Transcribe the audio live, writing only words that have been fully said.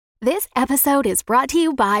This episode is brought to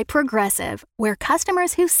you by Progressive, where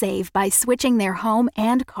customers who save by switching their home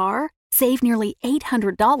and car save nearly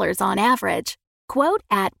 $800 on average. Quote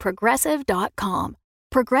at Progressive.com.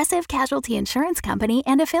 Progressive Casualty Insurance Company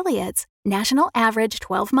and Affiliates. National average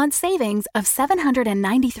 12-month savings of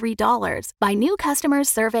 $793 by new customers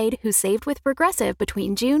surveyed who saved with Progressive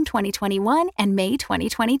between June 2021 and May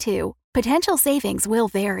 2022. Potential savings will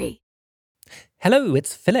vary. Hello,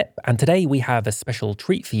 it's Philip, and today we have a special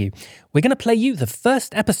treat for you. We're going to play you the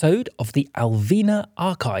first episode of the Alvina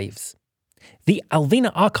Archives. The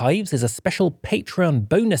Alvina Archives is a special Patreon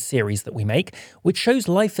bonus series that we make, which shows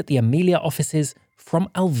life at the Amelia offices from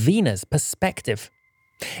Alvina's perspective.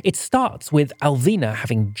 It starts with Alvina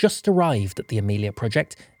having just arrived at the Amelia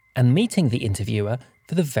project and meeting the interviewer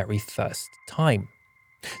for the very first time.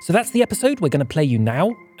 So that's the episode we're going to play you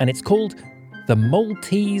now, and it's called The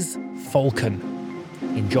Maltese Falcon.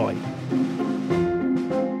 Enjoy.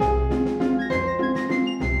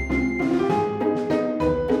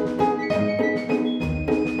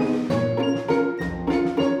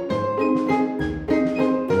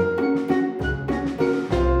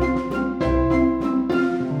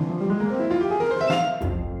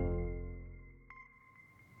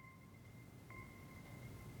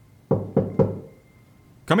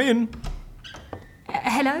 Come in.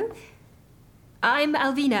 Hello? I'm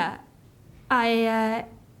Alvina.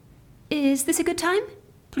 Is this a good time?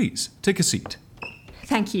 Please, take a seat.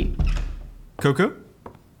 Thank you. Coco?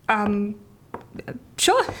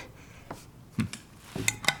 Sure.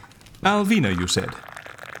 Alvina, you said.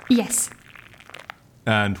 Yes.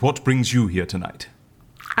 And what brings you here tonight?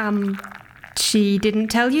 She didn't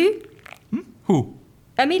tell you? Who?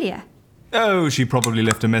 Amelia. Oh, she probably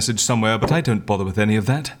left a message somewhere, but I don't bother with any of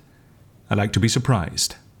that. I like to be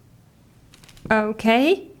surprised.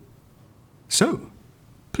 Okay. So,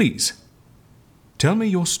 please, tell me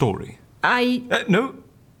your story. No.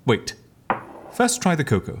 Wait. First try the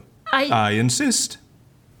cocoa. I insist.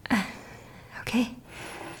 Okay.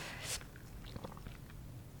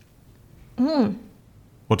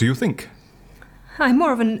 What do you think? I'm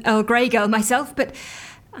more of an Earl Grey girl myself, but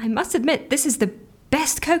I must admit this is the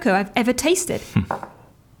best cocoa I've ever tasted.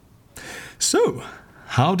 So,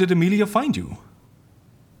 how did Amelia find you?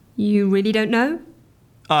 You really don't know?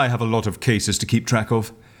 I have a lot of cases to keep track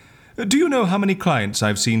of. Do you know how many clients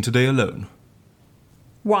I've seen today alone?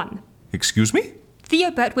 1. Excuse me?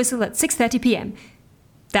 Theo Birtwhistle at 6:30 p.m.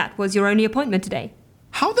 That was your only appointment today.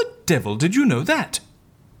 How the devil did you know that?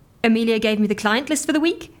 Amelia gave me the client list for the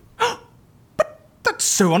week. But that's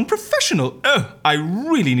so unprofessional. Oh, I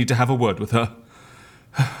really need to have a word with her.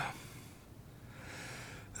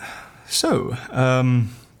 So,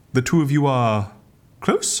 the two of you are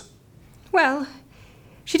close? Well,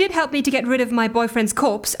 she did help me to get rid of my boyfriend's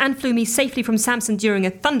corpse and flew me safely from Samson during a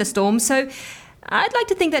thunderstorm, so I'd like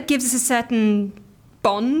to think that gives us a certain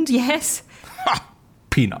bond, yes? Ha!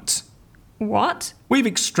 Peanuts. What? We've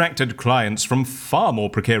extracted clients from far more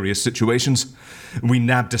precarious situations. We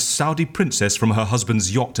nabbed a Saudi princess from her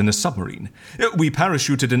husband's yacht in a submarine. We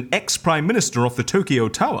parachuted an ex-prime minister off the Tokyo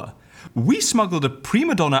Tower. We smuggled a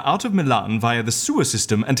prima donna out of Milan via the sewer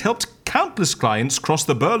system and helped countless clients cross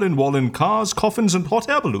the Berlin Wall in cars, coffins, and hot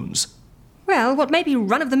air balloons. Well, what may be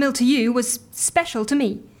run-of-the-mill to you was special to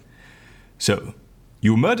me. So,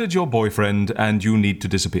 you murdered your boyfriend and you need to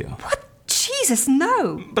disappear. What? Jesus,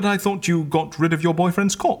 no! But I thought you got rid of your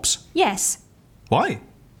boyfriend's corpse. Yes. Why?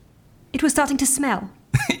 It was starting to smell.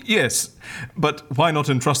 Yes, but why not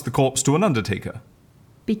entrust the corpse to an undertaker?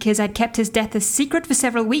 Because I'd kept his death a secret for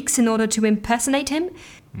several weeks in order to impersonate him.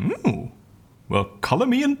 Oh, well, colour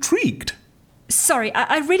me intrigued. Sorry,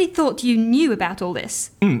 I really thought you knew about all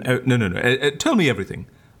this. No. Tell me everything.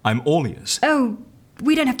 I'm all ears. Oh,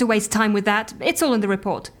 we don't have to waste time with that. It's all in the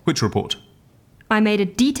report. Which report? I made a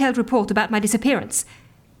detailed report about my disappearance.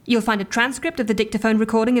 You'll find a transcript of the dictaphone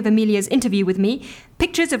recording of Amelia's interview with me,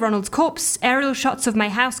 pictures of Ronald's corpse, aerial shots of my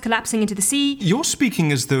house collapsing into the sea. You're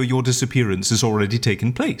speaking as though your disappearance has already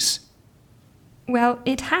taken place. Well,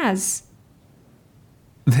 it has.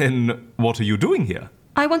 Then what are you doing here?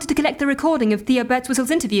 I wanted to collect the recording of Theo Birtwhistle's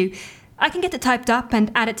interview. I can get it typed up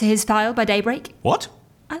and add it to his file by daybreak. What?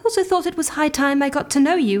 I also thought it was high time I got to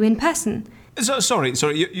know you in person. Sorry,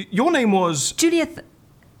 your name was...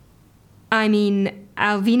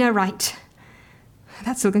 Alvina Wright.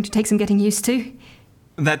 That's still going to take some getting used to.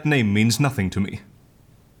 That name means nothing to me.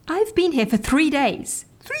 I've been here for 3 days.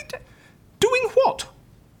 3 days? Doing what?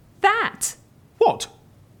 That. What?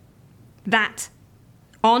 That.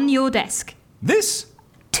 On your desk. This?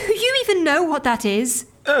 Do you even know what that is?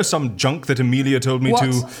 Some junk that Amelia told me to...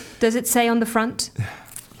 What does it say on the front?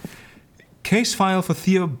 Case file for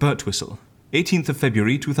Theo Birtwistle, 18th of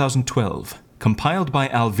February 2012. Compiled by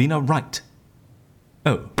Alvina Wright.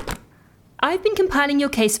 Oh. I've been compiling your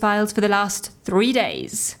case files for the last 3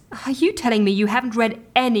 days. Are you telling me you haven't read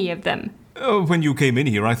any of them? When you came in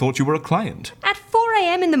here, I thought you were a client. At 4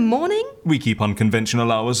 a.m. in the morning? We keep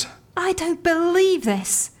unconventional hours. I don't believe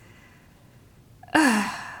this.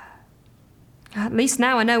 At least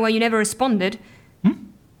now I know why you never responded.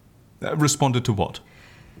 Responded to what?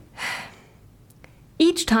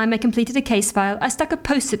 Each time I completed a case file, I stuck a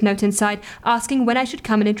post-it note inside asking when I should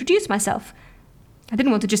come and introduce myself. I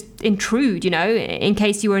didn't want to just intrude, in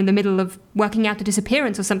case you were in the middle of working out a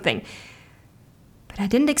disappearance or something. But I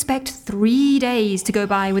didn't expect 3 days to go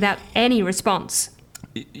by without any response.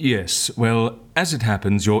 Yes, well, as it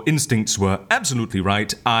happens, your instincts were absolutely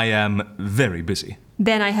right. I am very busy.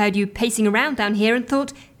 Then I heard you pacing around down here and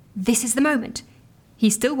thought, this is the moment.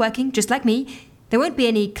 He's still working, just like me. There won't be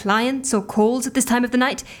any clients or calls at this time of the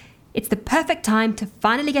night. It's the perfect time to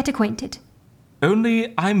finally get acquainted.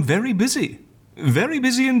 Only I'm very busy. Very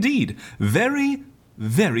busy indeed. Very,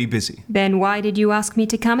 very busy. Then why did you ask me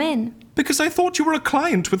to come in? Because I thought you were a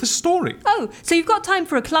client with a story. Oh, so you've got time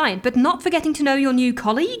for a client, but not for getting to know your new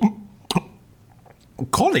colleague?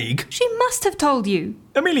 Colleague? She must have told you.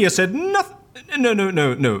 Amelia said nothing.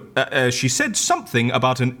 No. She said something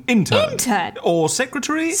about an intern. Intern? Or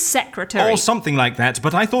secretary? Secretary. Or something like that,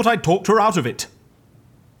 but I thought I'd talked her out of it.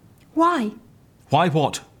 Why? Why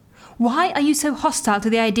what? Why are you so hostile to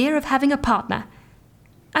the idea of having a partner?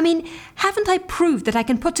 I mean, haven't I proved that I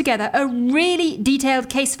can put together a really detailed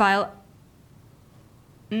case file?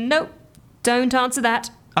 No, don't answer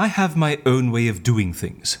that. I have my own way of doing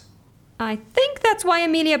things. I think that's why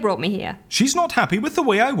Amelia brought me here. She's not happy with the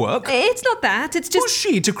way I work. It's not that, it's just... Who's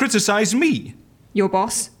she to criticize me? Your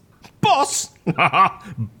boss. Boss?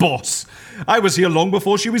 Boss. I was here long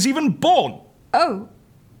before she was even born. Oh,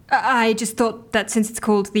 I just thought that since it's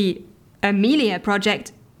called the Amelia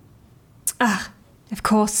Project... of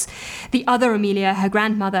course, the other Amelia, her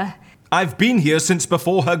grandmother. I've been here since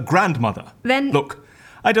before her grandmother. Then... Look,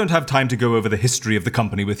 I don't have time to go over the history of the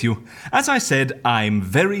company with you. As I said, I'm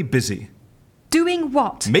very busy. Doing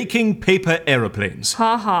what? Making paper aeroplanes.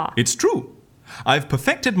 Ha ha. It's true. I've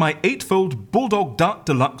perfected my 8-fold Bulldog Dart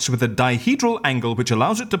Deluxe with a dihedral angle which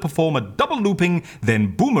allows it to perform a double looping,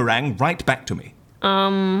 then boomerang right back to me.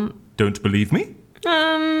 Don't believe me?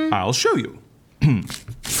 I'll show you.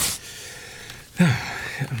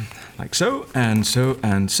 Like so, and so,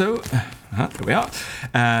 and so. Here we are.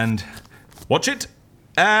 And watch it,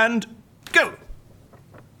 and go.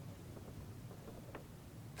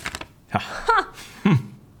 Ha.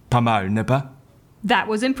 Pas mal, n'est pas? That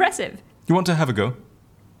was impressive. You want to have a go?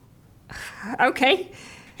 Okay.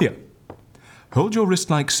 Here. Hold your wrist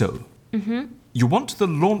like so. Mm-hmm. You want the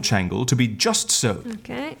launch angle to be just so.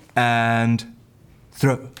 Okay. And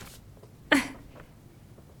throw.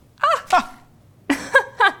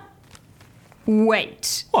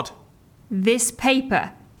 Wait. What? This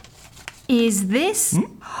paper. Is this?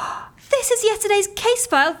 This is yesterday's case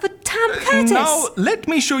file for Tam Curtis. Now, let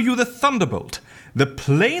me show you the Thunderbolt. The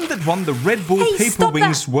plane that won the Red Bull Hey, Paper stop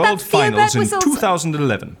Wings that. World That's Theo Finals in Birtwhistle's-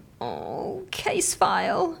 2011. Oh, case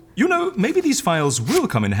file. You know, maybe these files will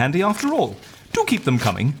come in handy after all. Do keep them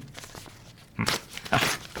coming.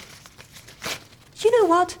 You know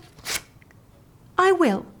what? I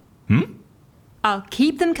will. I'll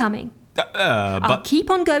keep them coming. I'll keep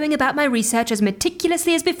on going about my research as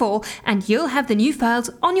meticulously as before, and you'll have the new files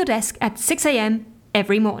on your desk at 6 a.m.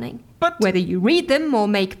 every morning. But- Whether you read them or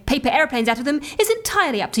make paper airplanes out of them is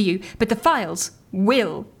entirely up to you, but the files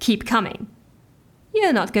will keep coming.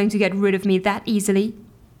 You're not going to get rid of me that easily.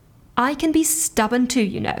 I can be stubborn too,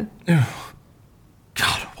 you know.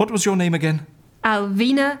 God, what was your name again?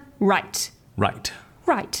 Alvina Wright. Right.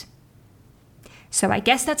 Right. So I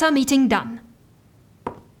guess that's our meeting done.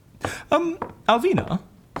 Alvina,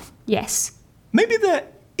 Yes. maybe there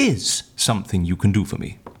is something you can do for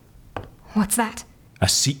me. What's that? A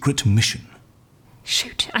secret mission.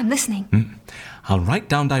 Shoot, I'm listening. I'll write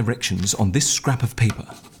down directions on this scrap of paper.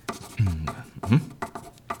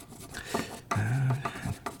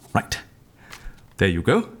 Right. There you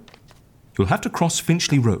go. You'll have to cross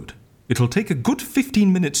Finchley Road. It'll take a good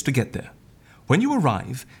 15 minutes to get there. When you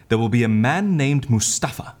arrive, there will be a man named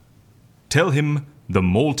Mustafa. Tell him the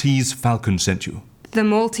Maltese Falcon sent you. The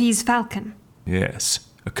Maltese Falcon. Yes,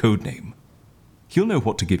 a code name. He'll know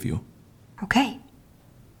what to give you. Okay.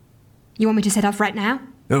 You want me to set off right now?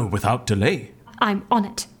 Oh, without delay. I'm on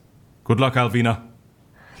it. Good luck, Alvina.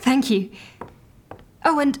 Thank you.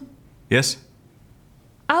 Oh, and Yes?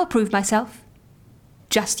 I'll prove myself.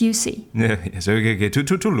 Just you see. Yes, okay.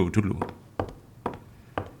 Toodaloo.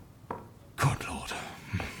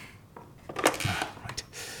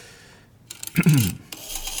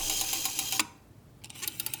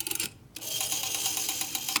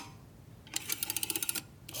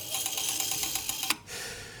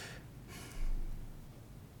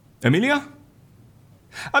 Amelia?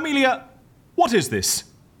 Amelia, what is this?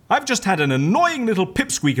 I've just had an annoying little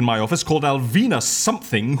pipsqueak in my office called Alvina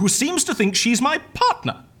something who seems to think she's my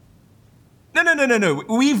partner. No.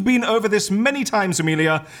 We've been over this many times,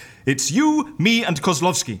 Amelia. It's you, me, and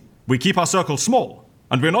Kozlovsky. We keep our circle small,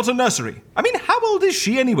 and we're not a nursery. I mean, how old is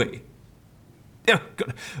she anyway? Oh,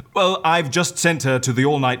 God. Well, I've just sent her to the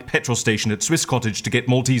all-night petrol station at Swiss Cottage to get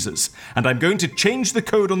Maltesers, and I'm going to change the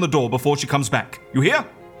code on the door before she comes back. You hear?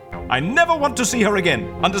 I never want to see her again.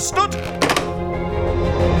 Understood?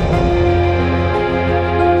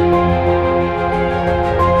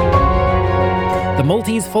 The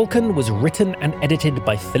Maltese Falcon was written and edited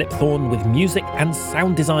by Philip Thorne with music and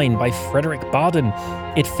sound design by Frederick Barden.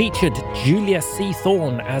 It featured Julia C.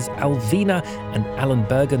 Thorne as Alvina and Alan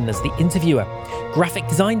Bergen as the interviewer. Graphic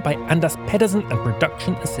design by Anders Pedersen and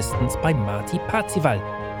production assistance by Marty Parzival.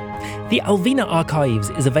 The Alvina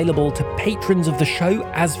Archives is available to patrons of the show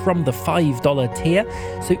as from the $5 tier,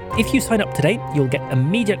 so if you sign up today, you'll get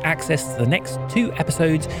immediate access to the next 2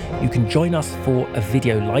 episodes. You can join us for a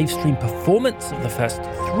video livestream performance of the first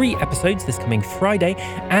 3 episodes this coming Friday,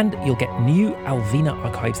 and you'll get new Alvina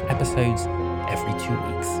Archives episodes every 2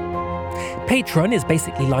 weeks. Patreon is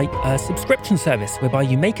basically like a subscription service whereby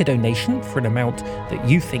you make a donation for an amount that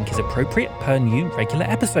you think is appropriate per new regular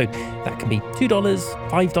episode. That can be $2,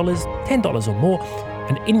 $5, $10 or more,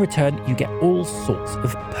 and in return you get all sorts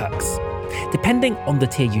of perks. Depending on the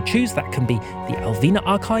tier you choose, that can be the Alvina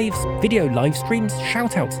Archives, video live streams,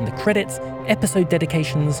 shoutouts in the credits, episode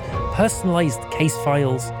dedications, personalised case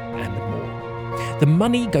files, and more. The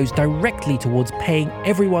money goes directly towards paying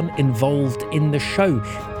everyone involved in the show.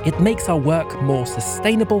 It makes our work more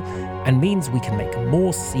sustainable and means we can make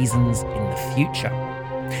more seasons in the future.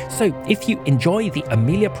 So if you enjoy the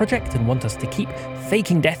Amelia project and want us to keep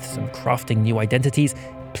faking deaths and crafting new identities,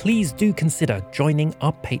 please do consider joining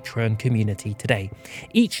our Patreon community today.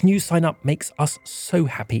 Each new sign up makes us so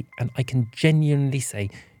happy, and I can genuinely say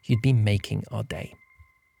you'd be making our day.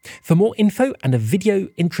 For more info and a video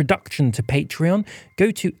introduction to Patreon, go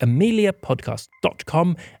to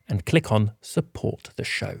ameliapodcast.com and click on Support the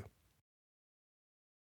Show.